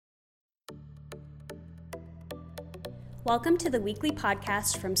Welcome to the weekly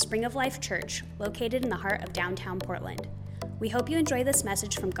podcast from Spring of Life Church, located in the heart of downtown Portland. We hope you enjoy this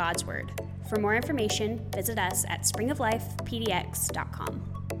message from God's Word. For more information, visit us at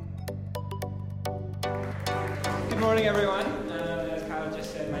springoflifepdx.com. Good morning, everyone. As Kyle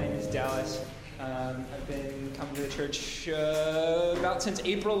just said, my name is Dallas. I've been coming to the church about since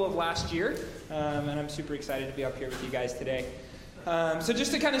April of last year, and I'm super excited to be up here with you guys today. So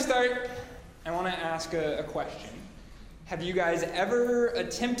just to kind of start, I want to ask a question. Have you guys ever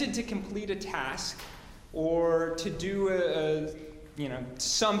attempted to complete a task or to do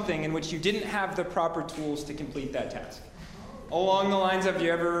something in which you didn't have the proper tools to complete that task? Along the lines of, you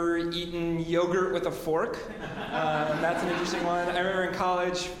ever eaten yogurt with a fork? That's an interesting one. I remember in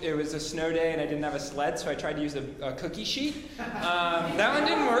college, it was a snow day and I didn't have a sled, so I tried to use a cookie sheet. That one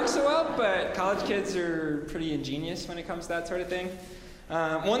didn't work so well, but college kids are pretty ingenious when it comes to that sort of thing.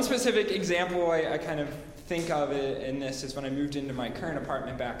 One specific example I kind of think of it in this is when I moved into my current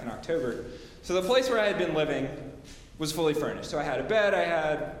apartment back in October. So the place where I had been living was fully furnished. So I had a bed, I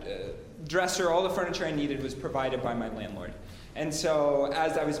had a dresser, all the furniture I needed was provided by my landlord. And so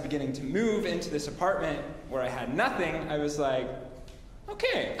as I was beginning to move into this apartment where I had nothing, I was like,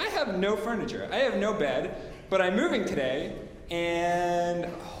 okay, I have no furniture, I have no bed, but I'm moving today, and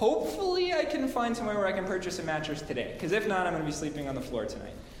hopefully I can find somewhere where I can purchase a mattress today, because if not, I'm going to be sleeping on the floor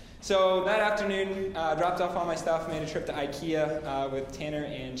tonight. So that afternoon, dropped off all my stuff, made a trip to IKEA with Tanner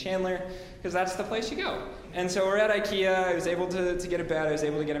and Chandler, because that's the place you go. And so we're at IKEA, I was able to get a bed, I was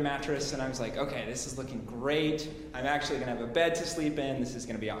able to get a mattress, and I was like, okay, this is looking great. I'm actually going to have a bed to sleep in, this is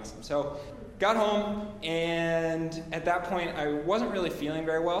going to be awesome. So got home, and at that point, I wasn't really feeling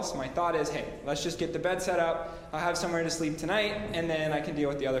very well, so my thought is, hey, let's just get the bed set up, I'll have somewhere to sleep tonight, and then I can deal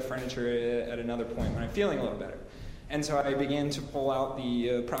with the other furniture at another point when I'm feeling a little better. And so I began to pull out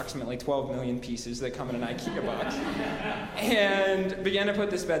the approximately 12 million pieces that come in an IKEA box and began to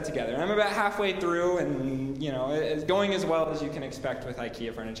put this bed together. And I'm about halfway through, and it's going as well as you can expect with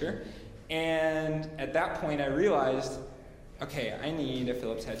IKEA furniture. And at that point I realized, okay, I need a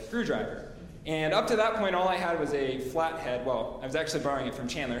Phillips head screwdriver. And up to that point, all I had was a flathead. Well, I was actually borrowing it from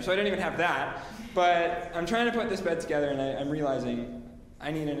Chandler, so I didn't even have that. But I'm trying to put this bed together, and I'm realizing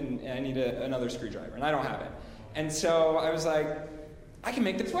I need another screwdriver, and I don't have it. And so I was like, I can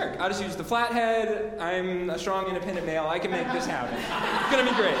make this work. I'll just use the flathead. I'm a strong, independent male. I can make this happen. It's going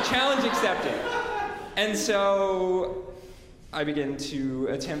to be great. Challenge accepted. And so I began to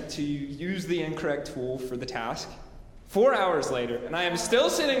attempt to use the incorrect tool for the task. 4 hours later, and I am still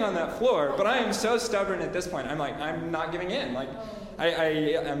sitting on that floor, but I am so stubborn at this point. I'm like, I'm not giving in. Like,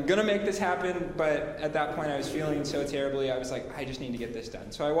 I'm going to make this happen, but at that point I was feeling so terribly. I was like, I just need to get this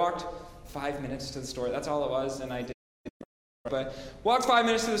done. So I walked 5 minutes to the store. That's all it was, and I did. But walked 5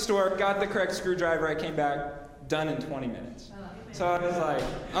 minutes to the store, got the correct screwdriver. I came back, done in 20 minutes. So I was like,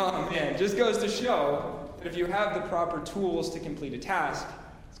 oh man, it just goes to show that if you have the proper tools to complete a task,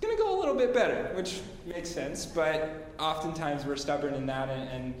 it's going to go a little bit better, which makes sense. But oftentimes we're stubborn in that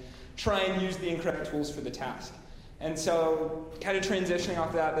and try and use the incorrect tools for the task. And so, kind of transitioning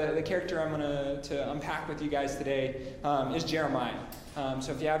off that, the character I'm going to unpack with you guys today is Jeremiah.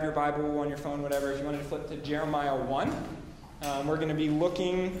 So if you have your Bible on your phone, whatever, if you wanted to flip to Jeremiah 1, we're going to be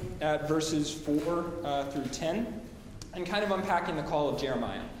looking at verses 4 through 10 and kind of unpacking the call of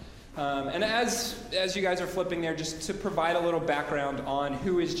Jeremiah. And as you guys are flipping there, just to provide a little background on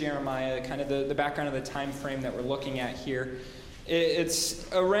who is Jeremiah, kind of the background of the time frame that we're looking at here.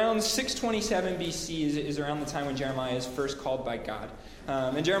 It's around 627 BC is around the time when Jeremiah is first called by God.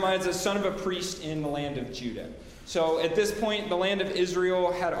 And Jeremiah is the son of a priest in the land of Judah. So at this point, the land of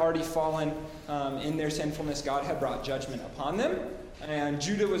Israel had already fallen in their sinfulness. God had brought judgment upon them. And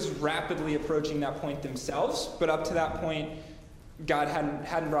Judah was rapidly approaching that point themselves. But up to that point, God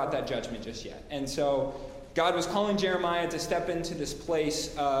hadn't brought that judgment just yet. And so God was calling Jeremiah to step into this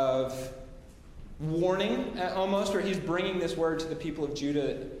place of warning, almost, where he's bringing this word to the people of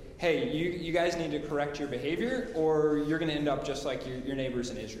Judah. Hey, you guys need to correct your behavior, or you're going to end up just like your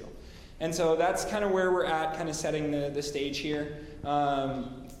neighbors in Israel. And so that's kind of where we're at, kind of setting the stage here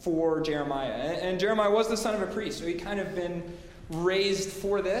for Jeremiah. And Jeremiah was the son of a priest, so he kind of been raised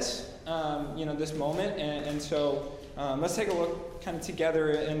for this, this moment. And so let's take a look kind of together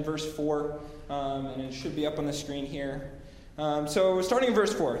in verse 4, and it should be up on the screen here. So starting in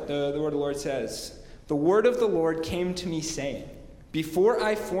verse 4, the word of the Lord says, "The word of the Lord came to me saying, before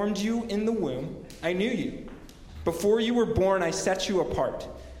I formed you in the womb, I knew you. Before you were born, I set you apart.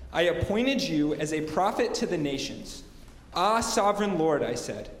 I appointed you as a prophet to the nations. Ah, sovereign Lord, I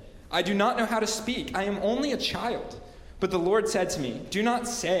said, I do not know how to speak. I am only a child. But the Lord said to me, do not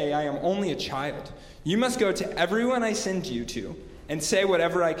say I am only a child. You must go to everyone I send you to and say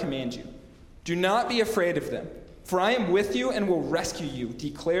whatever I command you. Do not be afraid of them, for I am with you and will rescue you,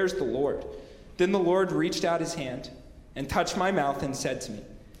 declares the Lord. Then the Lord reached out his hand and touched my mouth and said to me,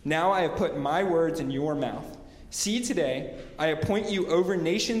 now I have put my words in your mouth. See, today I appoint you over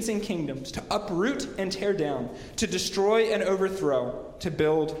nations and kingdoms to uproot and tear down, to destroy and overthrow, to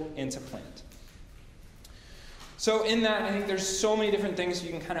build and to plant. So in that, I think there's so many different things you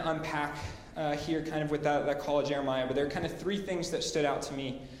can kind of unpack here kind of with that call of Jeremiah. But there are kind of three things that stood out to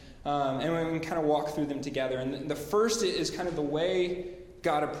me. And we can kind of walk through them together. And the first is kind of the way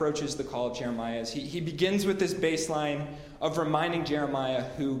God approaches the call of Jeremiah. He begins with this baseline of reminding Jeremiah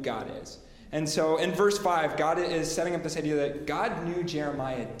who God is. And so in verse 5, God is setting up this idea that God knew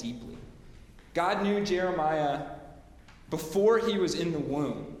Jeremiah deeply. God knew Jeremiah before he was in the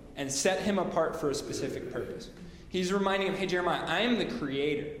womb and set him apart for a specific purpose. He's reminding him, hey, Jeremiah, I am the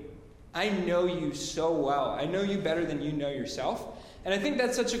creator. I know you so well. I know you better than you know yourself. And I think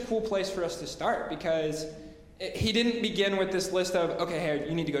that's such a cool place for us to start, because he didn't begin with this list of, okay, hey,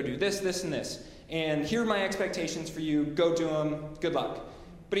 you need to go do this, this, and this. And here are my expectations for you. Go do them. Good luck.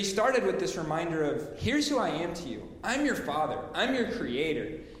 But he started with this reminder of, here's who I am to you. I'm your father. I'm your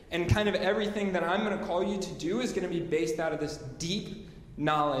creator. And kind of everything that I'm going to call you to do is going to be based out of this deep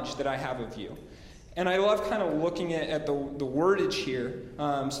knowledge that I have of you. And I love kind of looking at the wordage here.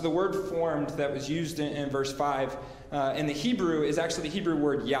 So the word formed that was used in verse 5 in the Hebrew is actually the Hebrew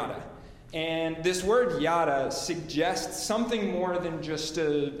word yada. And this word yada suggests something more than just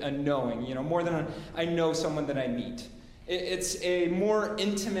a knowing, more than I know someone that I meet. It's a more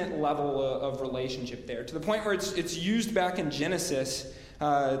intimate level of relationship there, to the point where it's used back in Genesis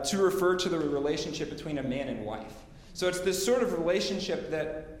to refer to the relationship between a man and wife. So it's this sort of relationship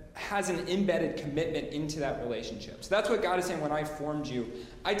that has an embedded commitment into that relationship. So that's what God is saying, when I formed you,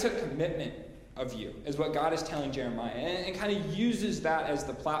 I took commitment of you, is what God is telling Jeremiah, and kind of uses that as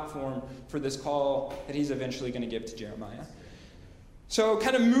the platform for this call that he's eventually going to give to Jeremiah. So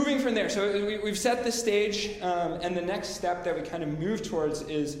kind of moving from there. So we've set the stage, and the next step that we kind of move towards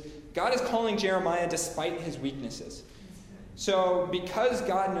is God is calling Jeremiah despite his weaknesses. So because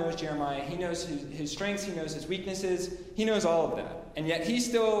God knows Jeremiah, he knows his strengths, he knows his weaknesses, he knows all of that. And yet he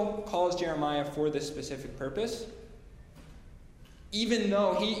still calls Jeremiah for this specific purpose, even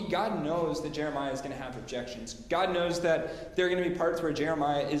though God knows that Jeremiah is going to have objections. God knows that there are going to be parts where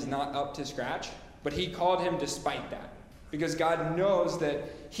Jeremiah is not up to scratch, but he called him despite that, because God knows that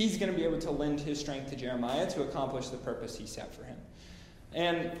he's going to be able to lend his strength to Jeremiah to accomplish the purpose he set for him.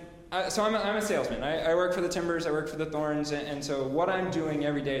 And so I'm a salesman. I work for the Timbers, I work for the Thorns, and so what I'm doing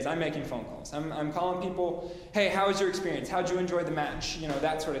every day is I'm making phone calls. I'm calling people, hey, how was your experience? How'd you enjoy the match?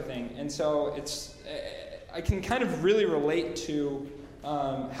 That sort of thing. And so I can kind of really relate to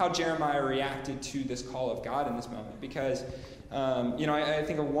how Jeremiah reacted to this call of God in this moment, because I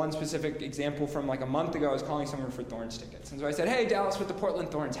think of one specific example from like a month ago. I was calling someone for Thorns tickets. And so I said, hey, Dallas with the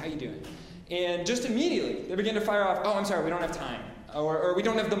Portland Thorns, how you doing? And just immediately, they begin to fire off, oh, I'm sorry, we don't have time. Or we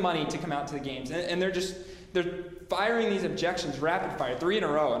don't have the money to come out to the games. And they're firing these objections rapid fire, 3 in a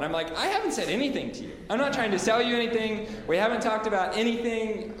row. And I'm like, I haven't said anything to you. I'm not trying to sell you anything. We haven't talked about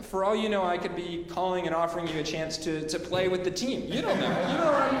anything. For all you know, I could be calling and offering you a chance to play with the team. You don't know. You don't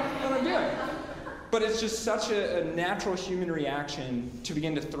know what I'm doing. But it's just such a natural human reaction to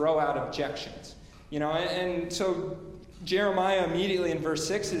begin to throw out objections. And so Jeremiah immediately in verse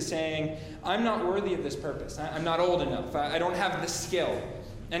 6 is saying, I'm not worthy of this purpose. I'm not old enough. I don't have the skill.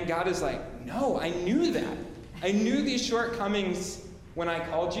 And God is like, no, I knew that. I knew these shortcomings when I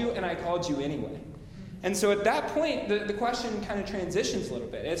called you, and I called you anyway. And so at that point, the question kind of transitions a little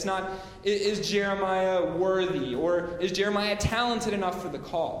bit. It's not, is Jeremiah worthy, or is Jeremiah talented enough for the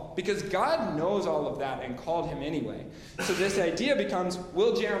call? Because God knows all of that and called him anyway. So this idea becomes,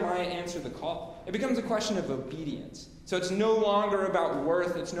 will Jeremiah answer the call? It becomes a question of obedience. So it's no longer about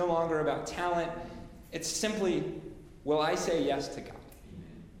worth. It's no longer about talent. It's simply, will I say yes to God?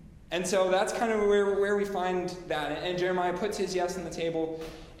 And so that's kind of where we find that. And Jeremiah puts his yes on the table.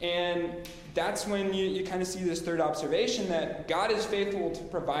 And that's when you kind of see this third observation, that God is faithful to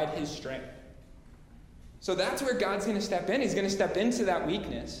provide his strength. So that's where God's going to step in. He's going to step into that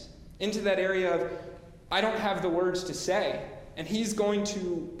weakness, into that area of, I don't have the words to say. And he's going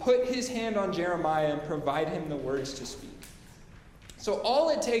to put his hand on Jeremiah and provide him the words to speak. So all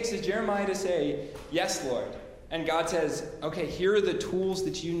it takes is Jeremiah to say, yes, Lord. And God says, okay, here are the tools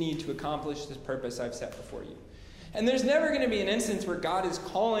that you need to accomplish this purpose I've set before you. And there's never going to be an instance where God is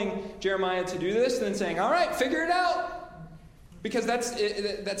calling Jeremiah to do this and then saying, all right, figure it out. Because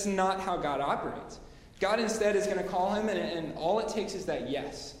that's not how God operates. God instead is going to call him, and all it takes is that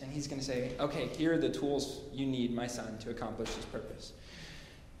yes. And he's going to say, okay, here are the tools you need, my son, to accomplish this purpose.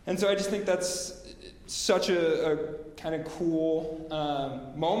 And so I just think that's such a kind of cool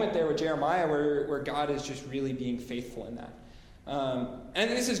moment there with Jeremiah where God is just really being faithful in that. And I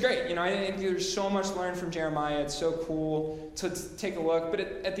think this is great. I think there's so much to learn from Jeremiah. It's so cool to take a look. But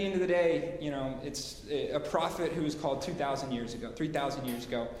at the end of the day, it's a prophet who was called 3,000 years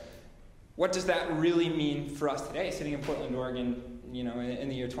ago. What does that really mean for us today, sitting in Portland, Oregon, in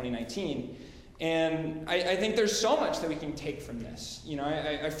the year 2019? And I think there's so much that we can take from this.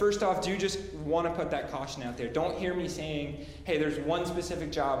 I first off do just want to put that caution out there. Don't hear me saying, hey, there's one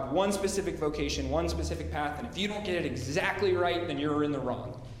specific job, one specific vocation, one specific path, and if you don't get it exactly right, then you're in the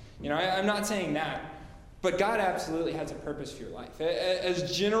wrong. I'm not saying that. But God absolutely has a purpose for your life.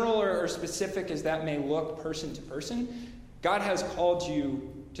 As general or specific as that may look person to person, God has called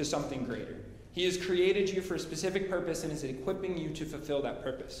you to something greater. He has created you for a specific purpose and is equipping you to fulfill that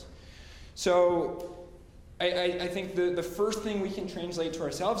purpose. So I think the first thing we can translate to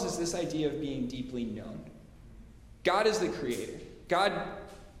ourselves is this idea of being deeply known. God is the creator. God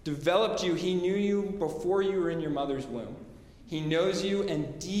developed you. He knew you before you were in your mother's womb. He knows you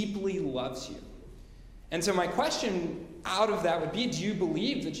and deeply loves you. And so my question out of that would be, do you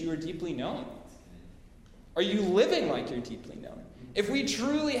believe that you are deeply known? Are you living like you're deeply known? If we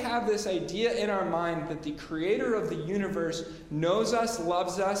truly have this idea in our mind that the creator of the universe knows us,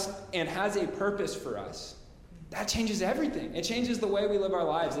 loves us, and has a purpose for us, that changes everything. It changes the way we live our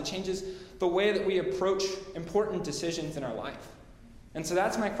lives. It changes the way that we approach important decisions in our life. And so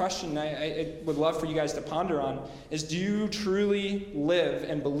that's my question I would love for you guys to ponder on, is do you truly live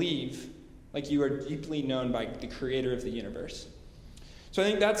and believe like you are deeply known by the creator of the universe? So I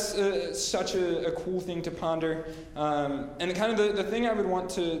think that's such a cool thing to ponder. And kind of the thing I would want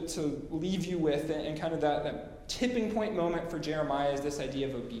to leave you with, and kind of that tipping point moment for Jeremiah, is this idea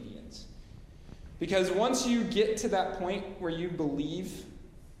of obedience. Because once you get to that point where you believe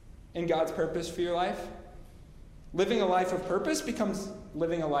in God's purpose for your life, living a life of purpose becomes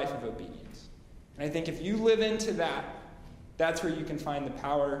living a life of obedience. And I think if you live into that, that's where you can find the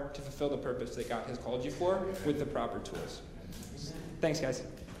power to fulfill the purpose that God has called you for with the proper tools. Thanks, guys.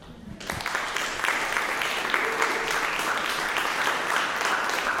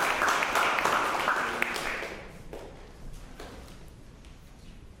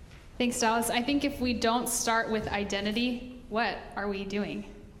 Thanks, Dallas. I think if we don't start with identity, what are we doing,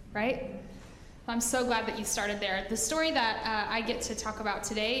 right? I'm so glad that you started there. The story that I get to talk about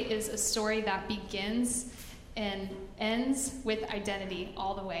today is a story that begins and ends with identity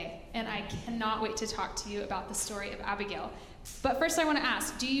all the way. And I cannot wait to talk to you about the story of Abigail. But first I want to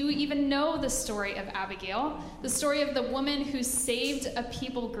ask, do you even know the story of Abigail? The story of the woman who saved a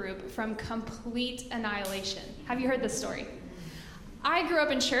people group from complete annihilation. Have you heard this story? I grew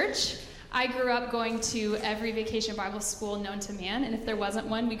up in church. I grew up going to every vacation Bible school known to man, and if there wasn't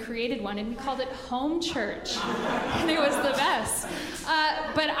one, we created one, and we called it home church. And it was the best.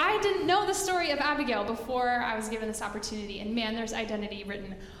 But I didn't know the story of Abigail before I was given this opportunity, and man, there's identity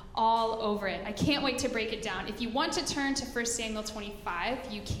written all over it. I can't wait to break it down. If you want to turn to 1 Samuel 25,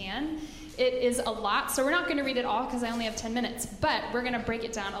 you can. It is a lot, so we're not going to read it all because I only have 10 minutes, but we're going to break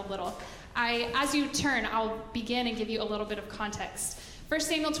it down a little. As you turn, I'll begin and give you a little bit of context. 1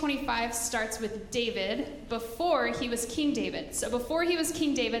 Samuel 25 starts with David before he was King David. So before he was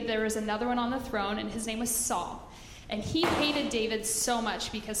King David, there was another one on the throne, and his name was Saul. And he hated David so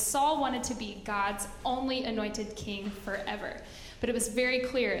much because Saul wanted to be God's only anointed king forever. But it was very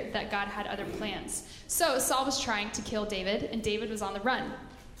clear that God had other plans. So Saul was trying to kill David, and David was on the run.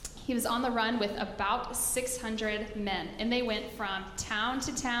 He was on the run with about 600 men, and they went from town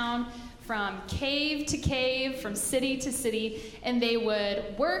to town, from cave to cave, from city to city, and they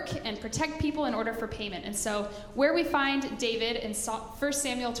would work and protect people in order for payment. And so where we find David in 1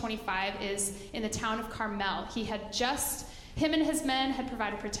 Samuel 25 is in the town of Carmel. Him and his men had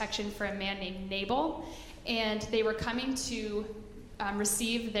provided protection for a man named Nabal, and they were coming to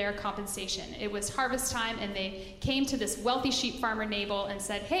receive their compensation. It was harvest time, and they came to this wealthy sheep farmer Nabal and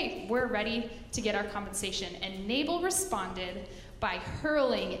said, hey, we're ready to get our compensation. And Nabal responded by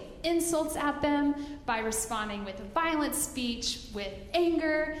hurling insults at them, by responding with violent speech, with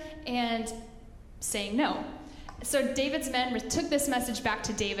anger, and saying no. So David's men took this message back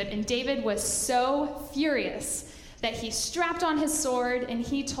to David, and David was so furious that he strapped on his sword, and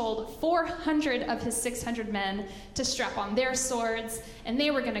he told 400 of his 600 men to strap on their swords, and they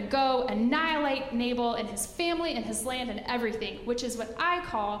were going to go annihilate Nabal and his family and his land and everything, which is what I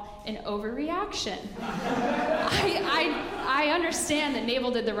call an overreaction. I understand that Nabal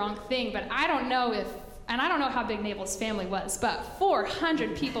did the wrong thing, but I don't know if And I don't know how big Nabal's family was, but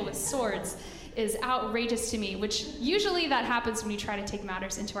 400 people with swords is outrageous to me, which usually that happens when we try to take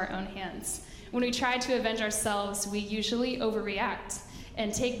matters into our own hands. When we try to avenge ourselves, we usually overreact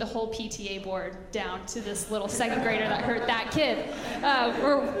and take the whole PTA board down to this little second grader that hurt that kid.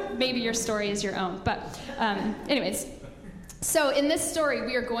 Or maybe your story is your own. But anyways, so in this story,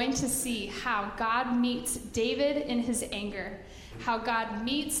 we are going to see how God meets David in his anger, how God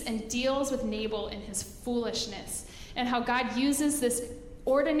meets and deals with Nabal in his foolishness, and how God uses this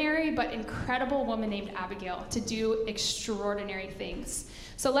ordinary but incredible woman named Abigail to do extraordinary things.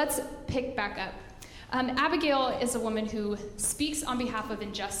 So let's pick back up. Abigail is a woman who speaks on behalf of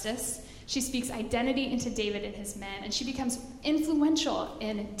injustice. She speaks identity into David and his men, and she becomes influential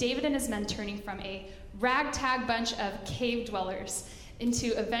in David and his men turning from a ragtag bunch of cave dwellers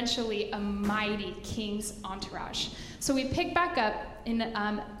into eventually a mighty king's entourage. So we pick back up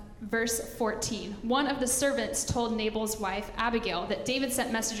in verse 14. One of the servants told Nabal's wife, Abigail, that David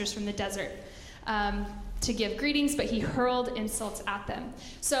sent messengers from the desert to give greetings, but he hurled insults at them.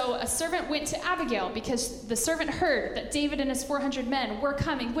 So a servant went to Abigail because the servant heard that David and his 400 men were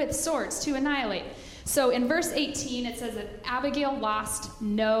coming with swords to annihilate. So in verse 18, it says that Abigail lost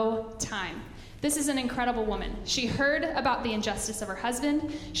no time. This is an incredible woman. She heard about the injustice of her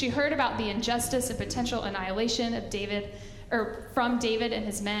husband. She heard about the injustice and potential annihilation of David, or from David and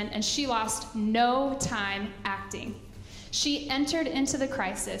his men, and she lost no time acting. She entered into the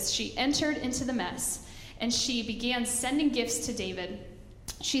crisis. She entered into the mess. And she began sending gifts to David.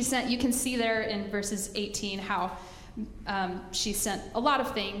 She sent, you can see there in verses 18 how she sent a lot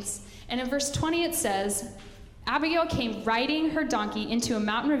of things. And in verse 20 it says, Abigail came riding her donkey into a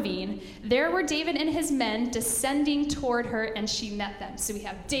mountain ravine. There were David and his men descending toward her, and she met them. So we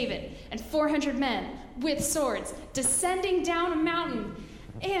have David and 400 men with swords descending down a mountain,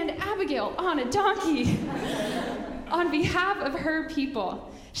 and Abigail on a donkey on behalf of her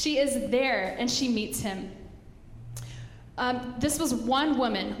people. She is there, and she meets him. This was one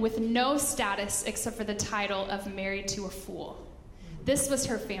woman with no status except for the title of married to a fool. This was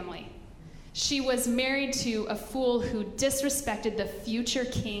her family. She was married to a fool who disrespected the future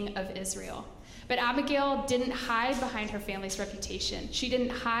king of Israel. But Abigail didn't hide behind her family's reputation. She didn't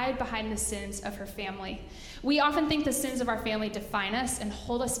hide behind the sins of her family. We often think the sins of our family define us and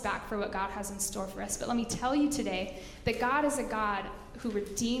hold us back for what God has in store for us. But let me tell you today that God is a God who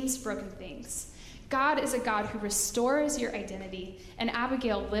redeems broken things. God is a God who restores your identity, and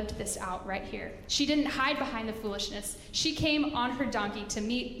Abigail lived this out right here. She didn't hide behind the foolishness. She came on her donkey to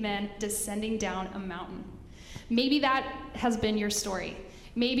meet men descending down a mountain. Maybe that has been your story.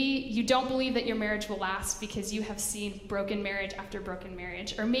 Maybe you don't believe that your marriage will last because you have seen broken marriage after broken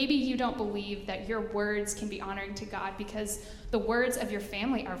marriage. Or maybe you don't believe that your words can be honoring to God because the words of your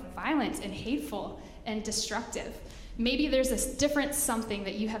family are violent and hateful and destructive. Maybe there's a different something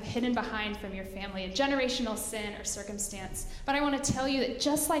that you have hidden behind from your family, a generational sin or circumstance. But I want to tell you that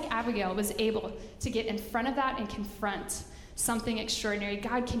just like Abigail was able to get in front of that and confront something extraordinary,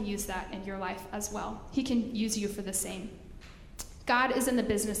 God can use that in your life as well. He can use you for the same. God is in the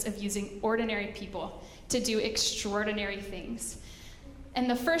business of using ordinary people to do extraordinary things. And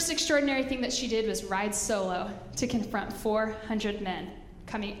the first extraordinary thing that she did was ride solo to confront 400 men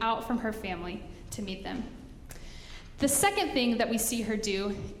coming out from her family to meet them. The second thing that we see her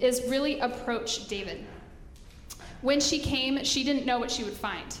do is really approach David. When she came, she didn't know what she would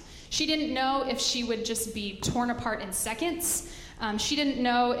find. She didn't know if she would just be torn apart in seconds. She didn't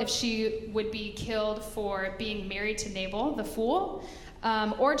know if she would be killed for being married to Nabal, the fool,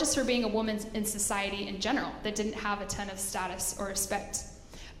 or just for being a woman in society in general that didn't have a ton of status or respect.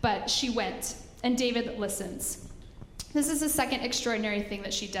 But she went, and David listens. This is the second extraordinary thing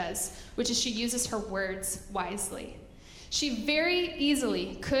that she does, which is she uses her words wisely. She very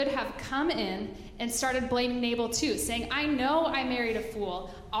easily could have come in and started blaming Nabal too, saying, I know I married a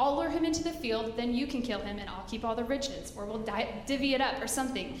fool. I'll lure him into the field, then you can kill him, and I'll keep all the riches, or we'll divvy it up or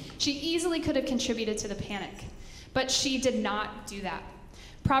something. She easily could have contributed to the panic, but she did not do that.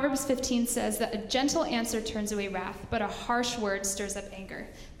 Proverbs 15 says that a gentle answer turns away wrath, but a harsh word stirs up anger.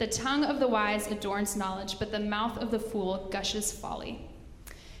 The tongue of the wise adorns knowledge, but the mouth of the fool gushes folly.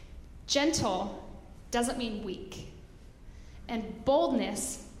 Gentle doesn't mean weak. And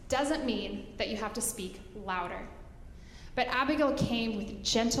boldness doesn't mean that you have to speak louder. But Abigail came with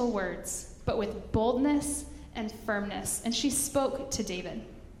gentle words, but with boldness and firmness, and she spoke to David.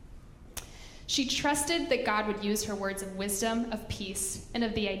 She trusted that God would use her words of wisdom, of peace, and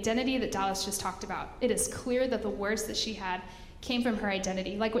of the identity that Dallas just talked about. It is clear that the words that she had came from her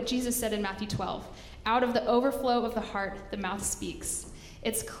identity, like what Jesus said in Matthew 12. Out of the overflow of the heart, the mouth speaks.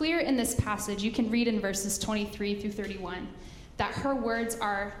 It's clear in this passage, you can read in verses 23 through 31, that her words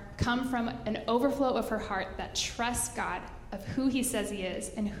come from an overflow of her heart that trusts God of who he says he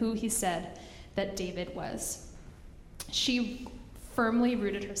is and who he said that David was. She firmly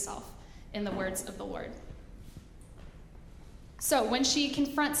rooted herself in the words of the Lord. So when she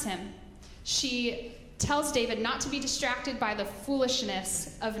confronts him, she tells David not to be distracted by the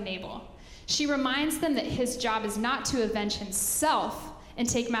foolishness of Nabal. She reminds them that his job is not to avenge himself and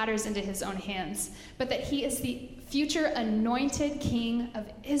take matters into his own hands, but that he is the future anointed king of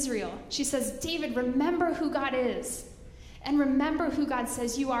Israel. She says, David, remember who God is, and remember who God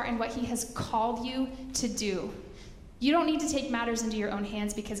says you are and what he has called you to do. You don't need to take matters into your own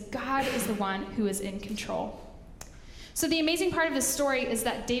hands because God is the one who is in control. So the amazing part of this story is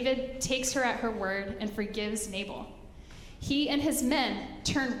that David takes her at her word and forgives Nabal. He and his men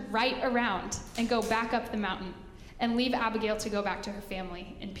turn right around and go back up the mountain and leave Abigail to go back to her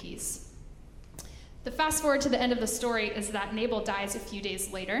family in peace. The fast forward to the end of the story is that Nabal dies a few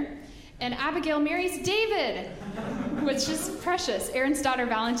days later, and Abigail marries David, which is precious. Aaron's daughter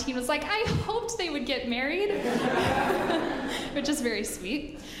Valentine was like, I hoped they would get married, which is very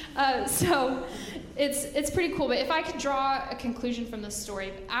sweet. So it's pretty cool. But if I could draw a conclusion from this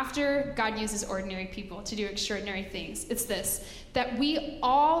story, after God uses ordinary people to do extraordinary things, it's this, that we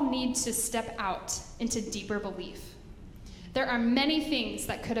all need to step out into deeper belief. There are many things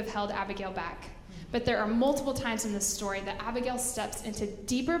that could have held Abigail back, but there are multiple times in this story that Abigail steps into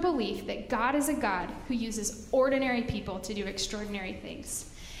deeper belief that God is a God who uses ordinary people to do extraordinary things.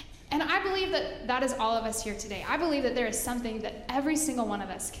 And I believe that that is all of us here today. I believe that there is something that every single one of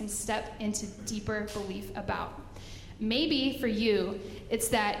us can step into deeper belief about. Maybe for you, it's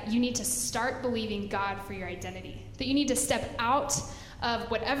that you need to start believing God for your identity, that you need to step out of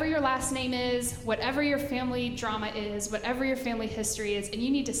whatever your last name is, whatever your family drama is, whatever your family history is, and you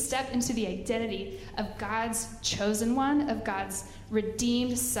need to step into the identity of God's chosen one, of God's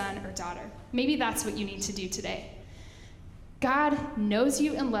redeemed son or daughter. Maybe that's what you need to do today. God knows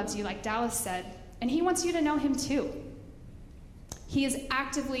you and loves you, like Dallas said, and he wants you to know him too. He is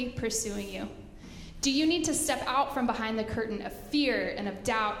actively pursuing you. Do you need to step out from behind the curtain of fear and of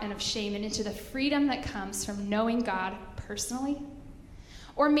doubt and of shame and into the freedom that comes from knowing God personally?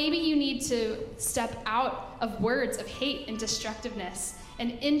 Or maybe you need to step out of words of hate and destructiveness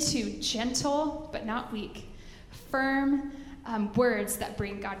and into gentle, but not weak, firm words that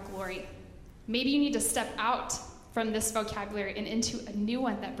bring God glory. Maybe you need to step out from this vocabulary and into a new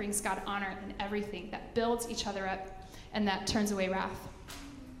one that brings God honor in everything, that builds each other up and that turns away wrath.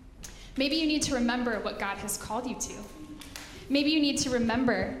 Maybe you need to remember what God has called you to. Maybe you need to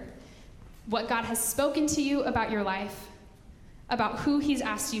remember what God has spoken to you about your life, about who he's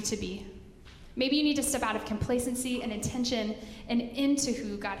asked you to be. Maybe you need to step out of complacency and intention and into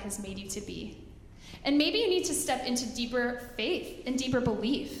who God has made you to be. And maybe you need to step into deeper faith and deeper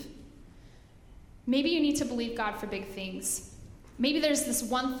belief. Maybe you need to believe God for big things. Maybe there's this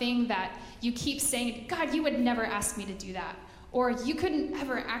one thing that you keep saying, God, you would never ask me to do that. Or you couldn't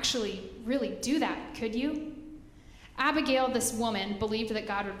ever actually really do that, could you? Abigail, this woman, believed that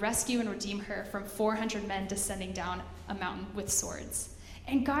God would rescue and redeem her from 400 men descending down a mountain with swords.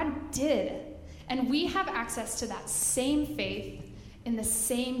 And God did. And we have access to that same faith in the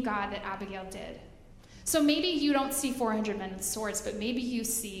same God that Abigail did. So maybe you don't see 400 men with swords, but maybe you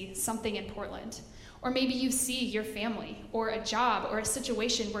see something in Portland. Or maybe you see your family or a job or a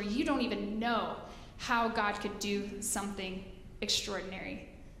situation where you don't even know how God could do something extraordinary.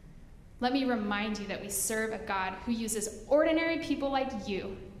 Let me remind you that we serve a God who uses ordinary people like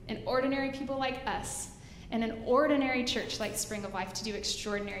you and ordinary people like us and an ordinary church like Spring of Life to do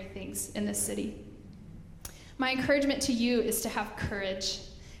extraordinary things in this city. My encouragement to you is to have courage,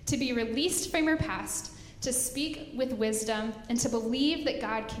 to be released from your past, to speak with wisdom, and to believe that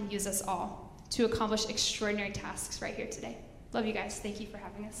God can use us all to accomplish extraordinary tasks right here today. Love you guys. Thank you for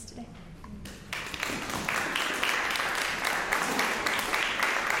having us today.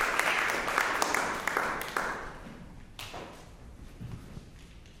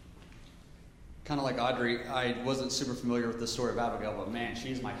 Kind of like Audrey, I wasn't super familiar with the story of Abigail, but man,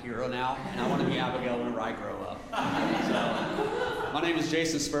 she's my hero now, and I want to be Abigail whenever I grow up. So, my name is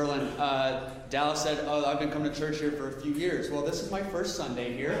Jason Sperlin. Dallas said, I've been coming to church here for a few years. Well, this is my first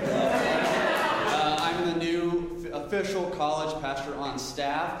Sunday here. I'm the new official college pastor on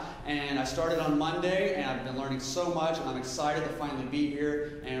staff, and I started on Monday, and I've been learning so much, and I'm excited to finally be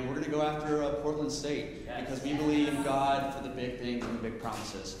here, and we're going to go after Portland State, because we believe God for the big things and the big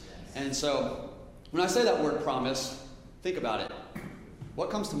promises. And so, when I say that word promise, think about it. What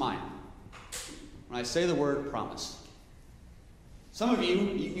comes to mind when I say the word promise? Some of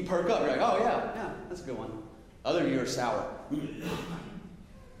you perk up. You're like, oh, yeah, that's a good one. Other of you are sour.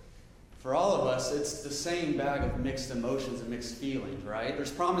 For all of us, it's the same bag of mixed emotions and mixed feelings, right? There's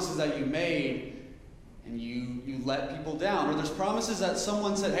promises that you made and you let people down. Or there's promises that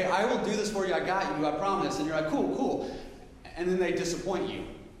someone said, hey, I will do this for you, I got you, I promise. And you're like, cool. And then they disappoint you.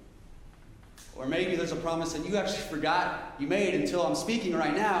 Or maybe there's a promise that you actually forgot you made until I'm speaking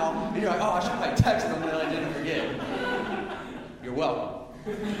right now. And you're like, oh, I should probably text them that I didn't forget. You're welcome.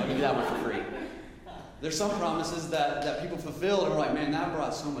 I'll give you that one for free. There's some promises that people fulfilled, and we're like, man, that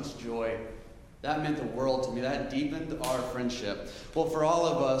brought so much joy. That meant the world to me. That deepened our friendship. Well, for all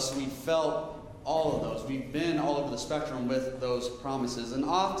of us, we felt all of those. We've been all over the spectrum with those promises. And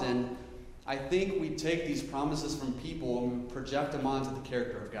often, I think we take these promises from people and we project them onto the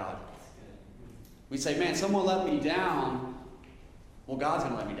character of God. We say, man, someone let me down. Well, God's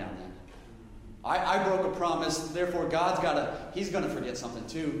going to let me down then. I broke a promise, therefore He's going to forget something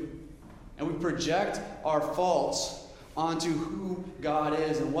too. And we project our faults onto who God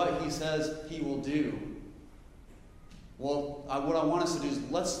is and what He says He will do. Well, what I want us to do is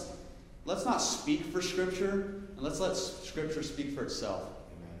let's not speak for Scripture, and let's let Scripture speak for itself.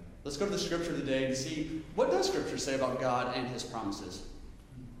 Amen. Let's go to the Scripture today and see, what does Scripture say about God and His promises?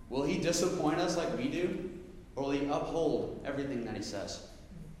 Will He disappoint us like we do? Or will He uphold everything that He says?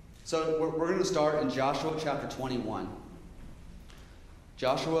 So we're going to start in Joshua chapter 21.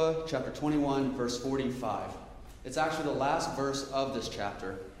 Joshua chapter 21, verse 45. It's actually the last verse of this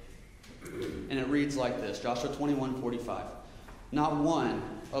chapter. And it reads like this, Joshua 21, 45. Not one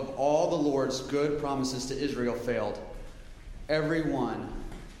of all the Lord's good promises to Israel failed. Every one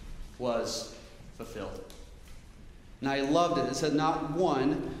was fulfilled. And I loved it. It said, not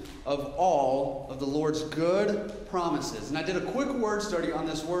one of all of the Lord's good promises. And I did a quick word study on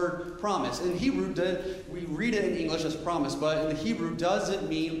this word promise. In Hebrew, we read it in English as promise, but in the Hebrew, does it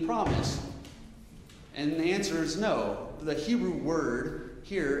mean promise? And the answer is no. The Hebrew word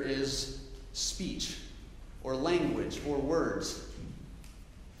here is speech, or language, or words.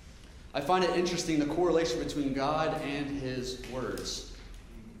 I find it interesting, the correlation between God and His words.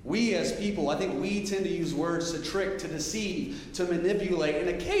 We as people, I think we tend to use words to trick, to deceive, to manipulate, and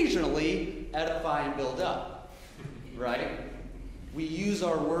occasionally edify and build up. Right? We use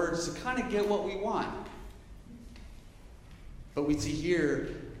our words to kind of get what we want. But we see here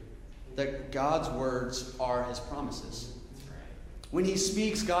that God's words are His promises. When He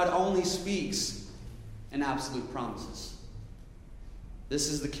speaks, God only speaks in absolute promises. This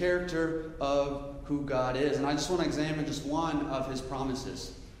is the character of who God is. And I just want to examine just one of His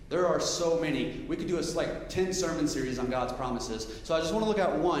promises. There are so many. We could do a 10 sermon series on God's promises. So I just want to look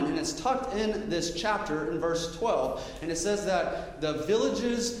at one, and it's tucked in this chapter in verse 12. And it says that the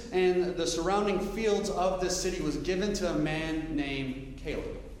villages and the surrounding fields of this city was given to a man named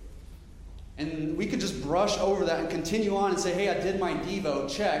Caleb. And we could just brush over that and continue on and say, hey, I did my Devo,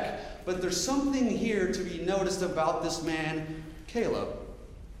 check. But there's something here to be noticed about this man, Caleb.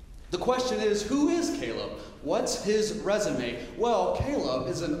 The question is, who is Caleb? What's his resume? Well, Caleb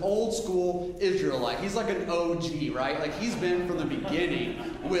is an old school Israelite. He's like an OG, right? Like he's been from the beginning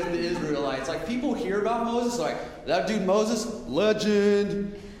with the Israelites. Like people hear about Moses, like that dude Moses,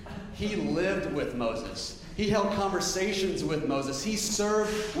 legend. He lived with Moses. He held conversations with Moses. He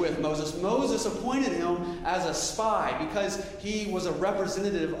served with Moses. Moses appointed him as a spy because he was a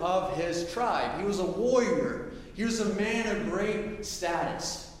representative of his tribe. He was a warrior. He was a man of great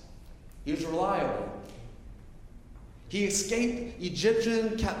status. He was reliable. He escaped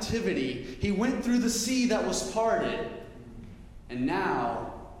Egyptian captivity. He went through the sea that was parted. And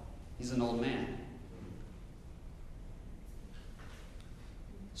now he's an old man.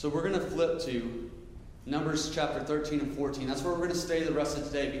 So we're going to flip to Numbers chapter 13 and 14. That's where we're going to stay the rest of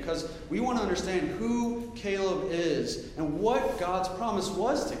today because we want to understand who Caleb is and what God's promise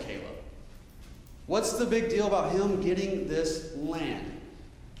was to Caleb. What's the big deal about him getting this land?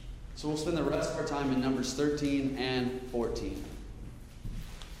 So we'll spend the rest of our time in Numbers 13 and 14.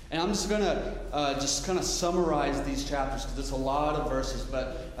 And I'm just going to just kind of summarize these chapters because it's a lot of verses.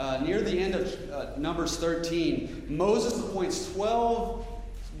 But near the end of Numbers 13, Moses appoints 12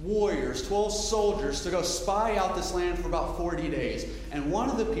 warriors, 12 soldiers to go spy out this land for about 40 days. And one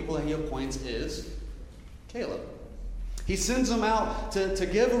of the people that he appoints is Caleb. He sends them out to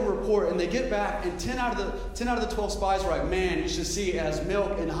give a report, and they get back, and 10 out of the 12 spies are like, man, you should see it has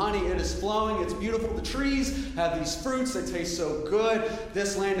milk and honey. It is flowing. It's beautiful. The trees have these fruits. They taste so good.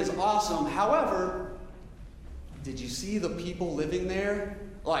 This land is awesome. However, did you see the people living there?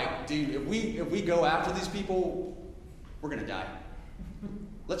 Like, dude, if we go after these people, we're going to die.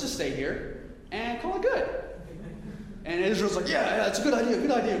 Let's just stay here and call it good. And Israel's like, yeah, it's a good idea,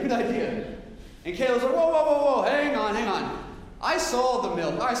 good idea, good idea. And Caleb's like, whoa, hang on. I saw the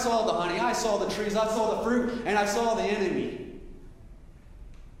milk, I saw the honey, I saw the trees, I saw the fruit, and I saw the enemy.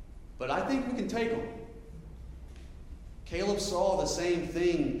 But I think we can take them. Caleb saw the same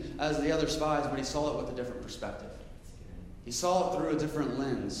thing as the other spies, but he saw it with a different perspective. He saw it through a different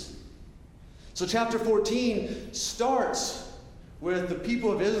lens. So chapter 14 starts with the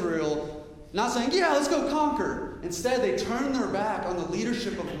people of Israel not saying, yeah, let's go conquer. Instead, they turn their back on the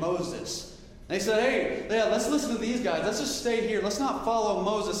leadership of Moses. They said, hey, yeah, let's listen to these guys. Let's just stay here. Let's not follow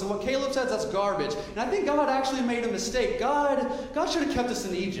Moses. And what Caleb says, that's garbage. And I think God actually made a mistake. God should have kept us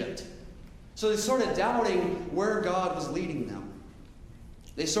in Egypt. So they started doubting where God was leading them.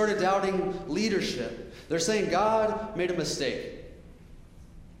 They started doubting leadership. They're saying God made a mistake.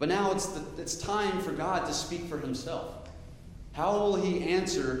 But now it's time for God to speak for himself. How will he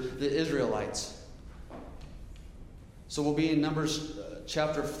answer the Israelites? So we'll be in Numbers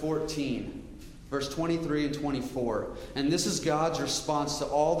chapter 14. Verse 23 and 24. And this is God's response to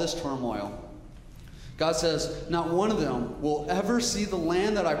all this turmoil. God says, not one of them will ever see the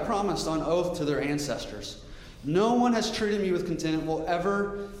land that I promised on oath to their ancestors. No one has treated me with contempt will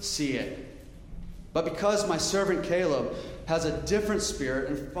ever see it. But because my servant Caleb has a different spirit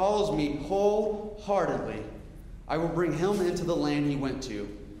and follows me wholeheartedly, I will bring him into the land he went to,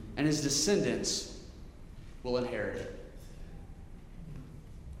 and his descendants will inherit it.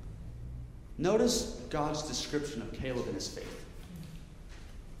 Notice God's description of Caleb and his faith.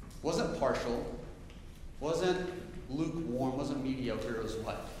 Wasn't partial, wasn't lukewarm, wasn't mediocre, it was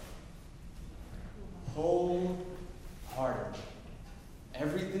what? Wholehearted.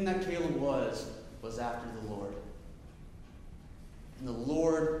 Everything that Caleb was after the Lord. And the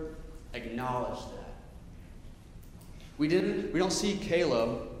Lord acknowledged that. We don't see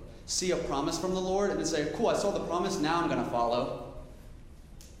Caleb see a promise from the Lord and then say, cool, I saw the promise, now I'm going to follow.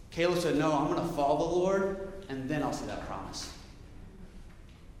 Caleb said, no, I'm going to follow the Lord, and then I'll see that promise.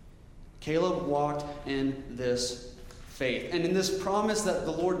 Caleb walked in this faith. And in this promise that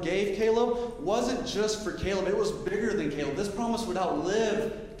the Lord gave Caleb wasn't just for Caleb. It was bigger than Caleb. This promise would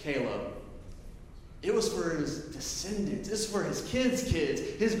outlive Caleb. It was for his descendants. It's for his kids' kids,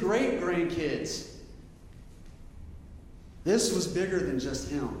 his great-grandkids. This was bigger than just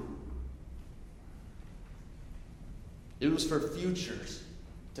him. It was for futures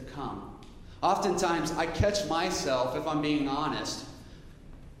to come. Oftentimes, I catch myself, if I'm being honest,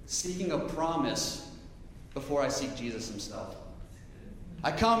 seeking a promise before I seek Jesus himself.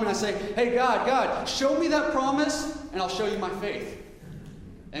 I come and I say, hey, God, show me that promise, and I'll show you my faith.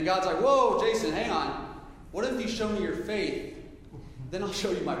 And God's like, whoa, Jason, hang on. What if you show me your faith? Then I'll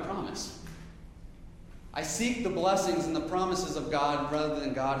show you my promise. I seek the blessings and the promises of God rather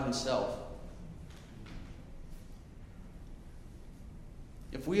than God himself.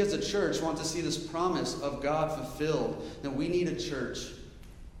 If we as a church want to see this promise of God fulfilled, then we need a church,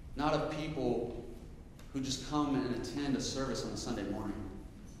 not of people who just come and attend a service on a Sunday morning.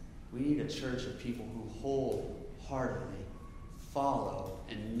 We need a church of people who wholeheartedly follow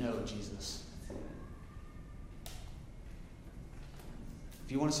and know Jesus.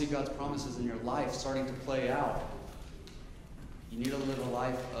 If you want to see God's promises in your life starting to play out, you need to live a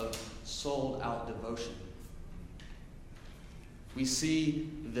life of sold-out devotion. We see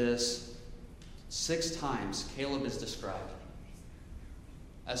this 6 times Caleb is described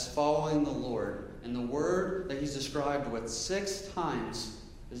as following the Lord. And the word that he's described with 6 times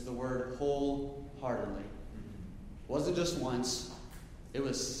is the word wholeheartedly. It wasn't just once, it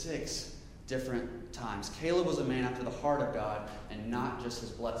was 6 different times. Caleb was a man after the heart of God and not just his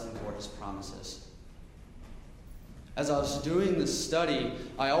blessings or his promises. As I was doing this study,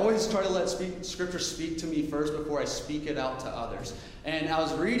 I always try to let Scripture speak to me first before I speak it out to others. And I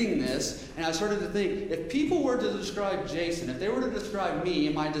was reading this, and I started to think, if people were to describe Jason, if they were to describe me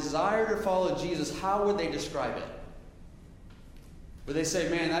and my desire to follow Jesus, how would they describe it? Would they say,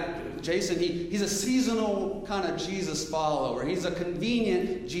 man, Jason, he's a seasonal kind of Jesus follower. He's a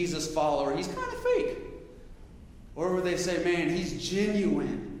convenient Jesus follower. He's kind of fake. Or would they say, man, he's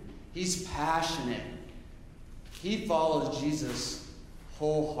genuine. He's passionate. He follows Jesus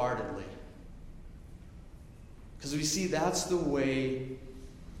wholeheartedly. Because we see that's the way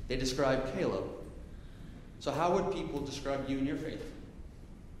they describe Caleb. So how would people describe you and your faith?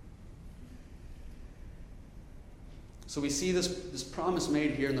 So we see this promise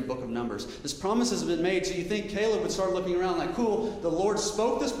made here in the book of Numbers. This promise has been made, so you think Caleb would start looking around like, cool, the Lord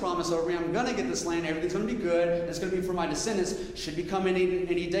spoke this promise over me. I'm going to get this land. Everything's going to be good. It's going to be for my descendants. Should be coming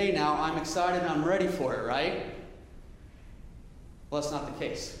any day now. I'm excited and I'm ready for it, right? Well, that's not the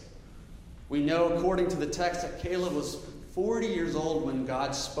case. We know, according to the text, that Caleb was 40 years old when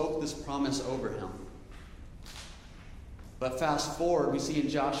God spoke this promise over him. But fast forward, we see in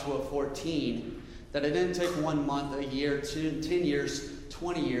Joshua 14 that it didn't take 1 month, a year, 10 years,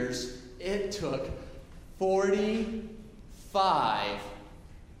 20 years. It took 45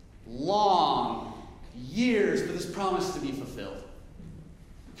 long years for this promise to be fulfilled.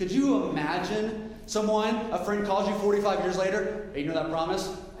 Could you imagine a friend calls you 45 years later, hey, you know that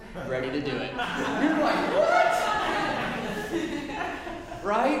promise? Ready to do it. You're like, what?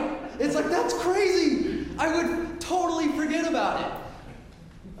 Right? It's like, that's crazy. I would totally forget about it.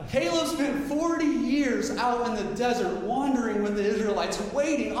 Caleb spent 40 years out in the desert wandering with the Israelites,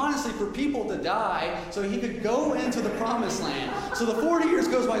 waiting, honestly, for people to die so he could go into the promised land. So the 40 years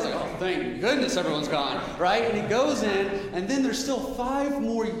goes by, he's like, oh, thank goodness everyone's gone, right? And he goes in, and then there's still 5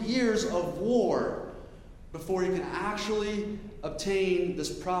 more years of war before he can actually obtain this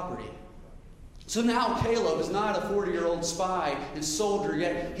property. So now Caleb is not a 40-year-old spy and soldier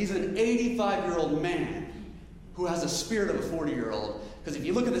yet. He's an 85-year-old man who has the spirit of a 40-year-old. Because if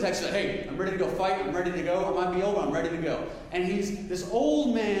you look at the text, it's like, hey, I'm ready to go fight, I'm ready to go, I might be old, but I'm ready to go. And he's this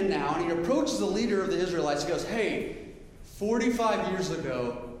old man now, and he approaches the leader of the Israelites. He goes, hey, 45 years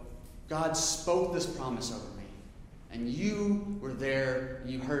ago, God spoke this promise over me. And you were there,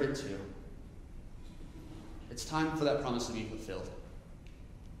 you heard it too. It's time for that promise to be fulfilled.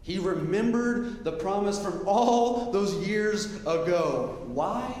 He remembered the promise from all those years ago.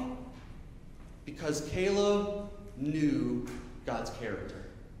 Why? Because Caleb knew God's character.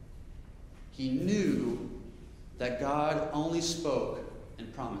 He knew that God only spoke in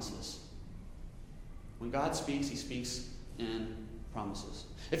promises. When God speaks, he speaks in promises.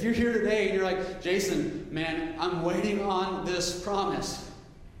 If you're here today and you're like, Jason, man, I'm waiting on this promise.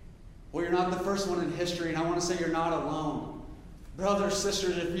 Well, you're not the first one in history, and I want to say you're not alone. Brothers,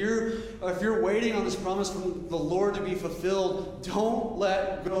 sisters, if you're waiting on this promise from the Lord to be fulfilled, don't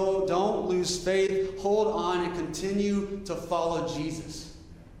let go, don't lose faith, hold on and continue to follow Jesus.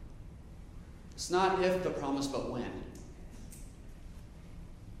 It's not if the promise, but when.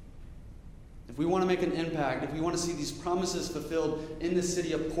 If we want to make an impact, if we want to see these promises fulfilled in the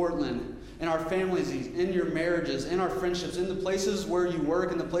city of Portland, in our families, in your marriages, in our friendships, in the places where you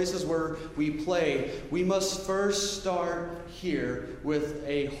work, in the places where we play, we must first start here with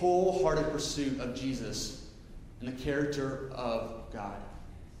a wholehearted pursuit of Jesus and the character of God.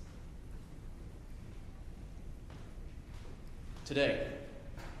 Today,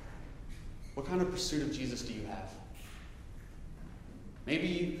 what kind of pursuit of Jesus do you have?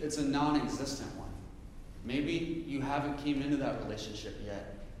 Maybe it's a non-existent one. Maybe you haven't came into that relationship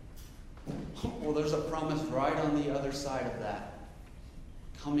yet. Well, there's a promise right on the other side of that.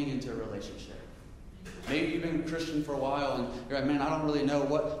 Coming into a relationship. Maybe you've been a Christian for a while and you're like, man, I don't really know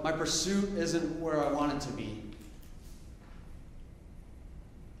what my pursuit isn't where I want it to be.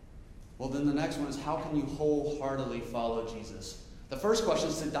 Well, then the next one is, how can you wholeheartedly follow Jesus? The first question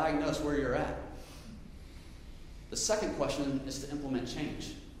is to diagnose where you're at. The second question is to implement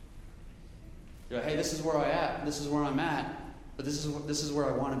change. You're like, hey, this is where I'm at, this is where I'm at, but this is where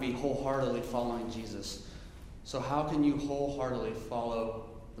I want to be wholeheartedly following Jesus. So how can you wholeheartedly follow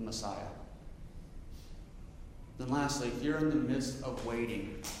the Messiah? Then lastly, if you're in the midst of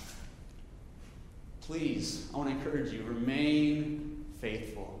waiting, please, I want to encourage you, remain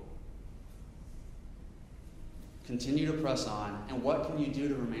faithful. Continue to press on. And what can you do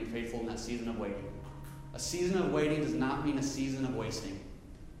to remain faithful in that season of waiting? A season of waiting does not mean a season of wasting.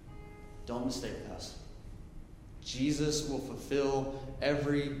 Don't mistake us. Jesus will fulfill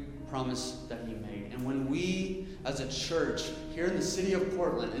every promise that he made. And when we, as a church, here in the city of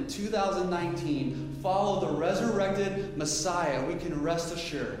Portland in 2019, follow the resurrected Messiah, we can rest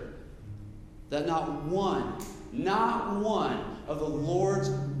assured that not one of the Lord's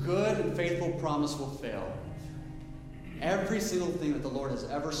good and faithful promise will fail. Every single thing that the Lord has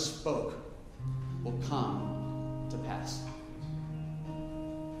ever spoke will come to pass.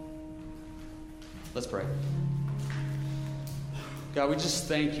 Let's pray. God, we just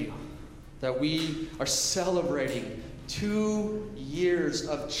thank you that we are celebrating 2 years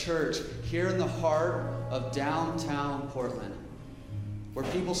of church here in the heart of downtown Portland. Where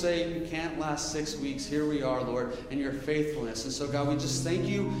people say you can't last 6 weeks, here we are, Lord, in your faithfulness. And so, God, we just thank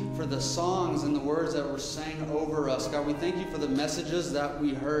you for the songs and the words that were sang over us. God, we thank you for the messages that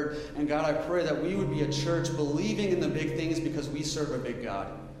we heard. And God, I pray that we would be a church believing in the big things because we serve a big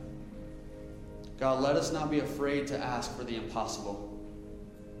God. God, let us not be afraid to ask for the impossible.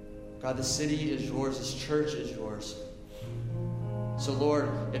 God, the city is yours, this church is yours. So, Lord,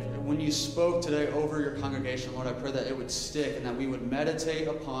 when you spoke today over your congregation, Lord, I pray that it would stick and that we would meditate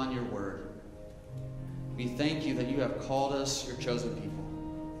upon your word. We thank you that you have called us your chosen people.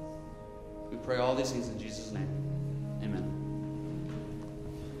 We pray all these things in Jesus' name. Amen.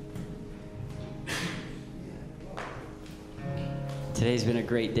 Today's been a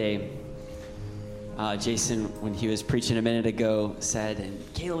great day. Jason, when he was preaching a minute ago, said, and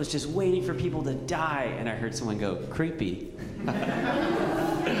Kayla was just waiting for people to die, and I heard someone go, creepy. But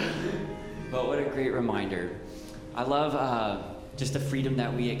what a great reminder. I love just the freedom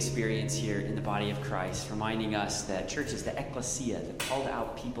that we experience here in the body of Christ, reminding us that church is the ecclesia, the called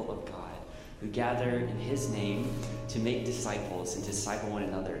out people of God, who gather in his name to make disciples and disciple one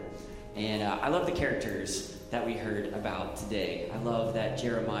another. And I love the characters that we heard about today. I love that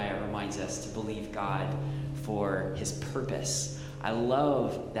Jeremiah reminds us to believe God for his purpose. I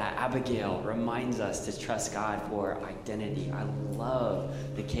love that Abigail reminds us to trust God for identity. I love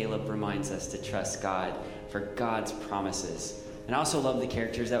that Caleb reminds us to trust God for God's promises. And I also love the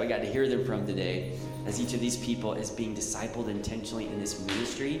characters that we got to hear them from today, as each of these people is being discipled intentionally in this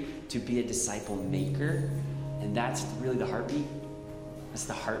ministry to be a disciple maker. And that's really the heartbeat. That's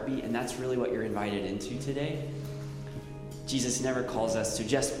the heartbeat, and that's really what you're invited into today. Jesus never calls us to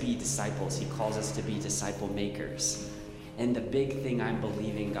just be disciples. He calls us to be disciple makers. And the big thing I'm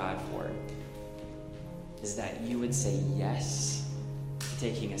believing God for is that you would say yes to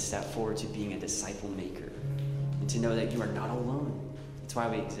taking a step forward to being a disciple maker, and to know that you are not alone. That's why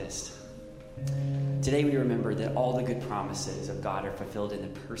we exist. Today we remember that all the good promises of God are fulfilled in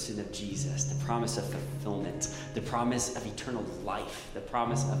the person of Jesus, the promise of fulfillment, the promise of eternal life, the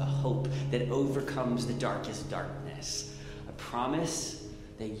promise of a hope that overcomes the darkest darkness, a promise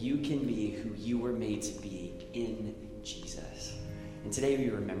that you can be who you were made to be in Jesus. And today we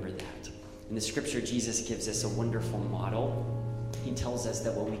remember that. In the scripture, Jesus gives us a wonderful model. He tells us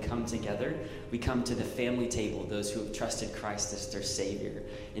that when we come together, we come to the family table, those who have trusted Christ as their Savior.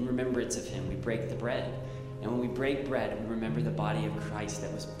 In remembrance of him, we break the bread. And when we break bread, we remember the body of Christ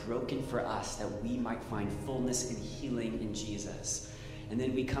that was broken for us, that we might find fullness and healing in Jesus. And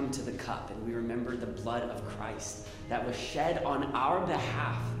then we come to the cup, and we remember the blood of Christ that was shed on our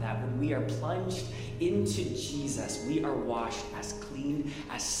behalf, that when we are plunged into Jesus, we are washed as clean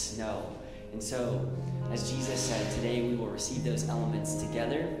as snow. And so, as Jesus said, today we will receive those elements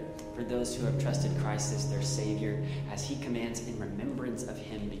together for those who have trusted Christ as their Savior, as he commands in remembrance of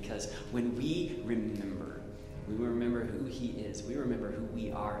him, because when we remember who he is, we remember who we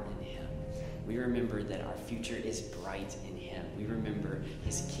are in him. We remember that our future is bright in him. We remember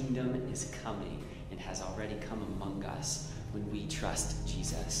his kingdom is coming and has already come among us when we trust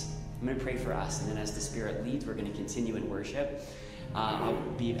Jesus. I'm going to pray for us, and then as the Spirit leads, we're going to continue in worship. I'll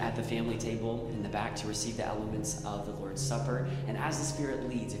be at the family table in the back to receive the elements of the Lord's Supper. And as the Spirit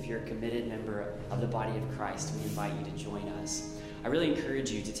leads, if you're a committed member of the body of Christ, we invite you to join us. I really encourage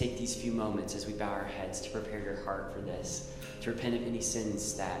you to take these few moments as we bow our heads to prepare your heart for this, to repent of any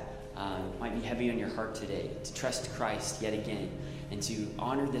sins that might be heavy on your heart today, to trust Christ yet again, and to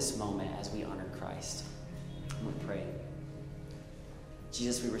honor this moment as we honor Christ. I'm going to pray.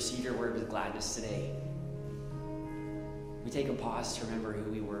 Jesus, we receive your word with gladness today. We take a pause to remember who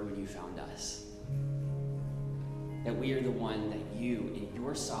we were when you found us. That we are the one that you, in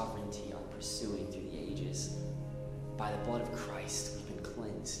your sovereignty, are pursuing through the ages. By the blood of Christ, we've been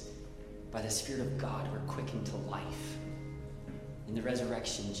cleansed. By the Spirit of God, we're quickened to life. In the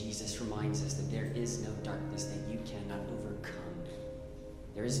resurrection, Jesus reminds us that there is no darkness that you cannot overcome.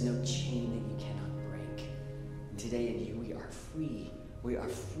 There is no chain that you cannot break. And today in you, we are free. We are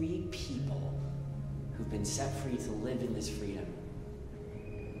free people who've been set free to live in this freedom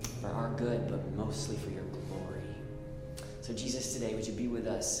for our good, but mostly for your glory. So Jesus, today, would you be with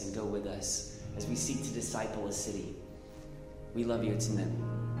us and go with us as we seek to disciple a city? We love you. It's in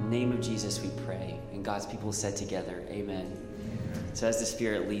the name of Jesus we pray. And God's people said together, amen. So as the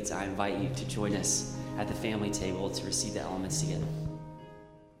Spirit leads, I invite you to join us at the family table to receive the elements together.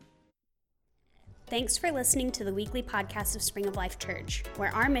 Thanks for listening to the weekly podcast of Spring of Life Church,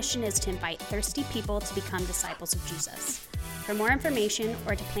 where our mission is to invite thirsty people to become disciples of Jesus. For more information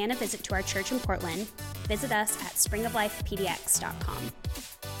or to plan a visit to our church in Portland, visit us at springoflifepdx.com.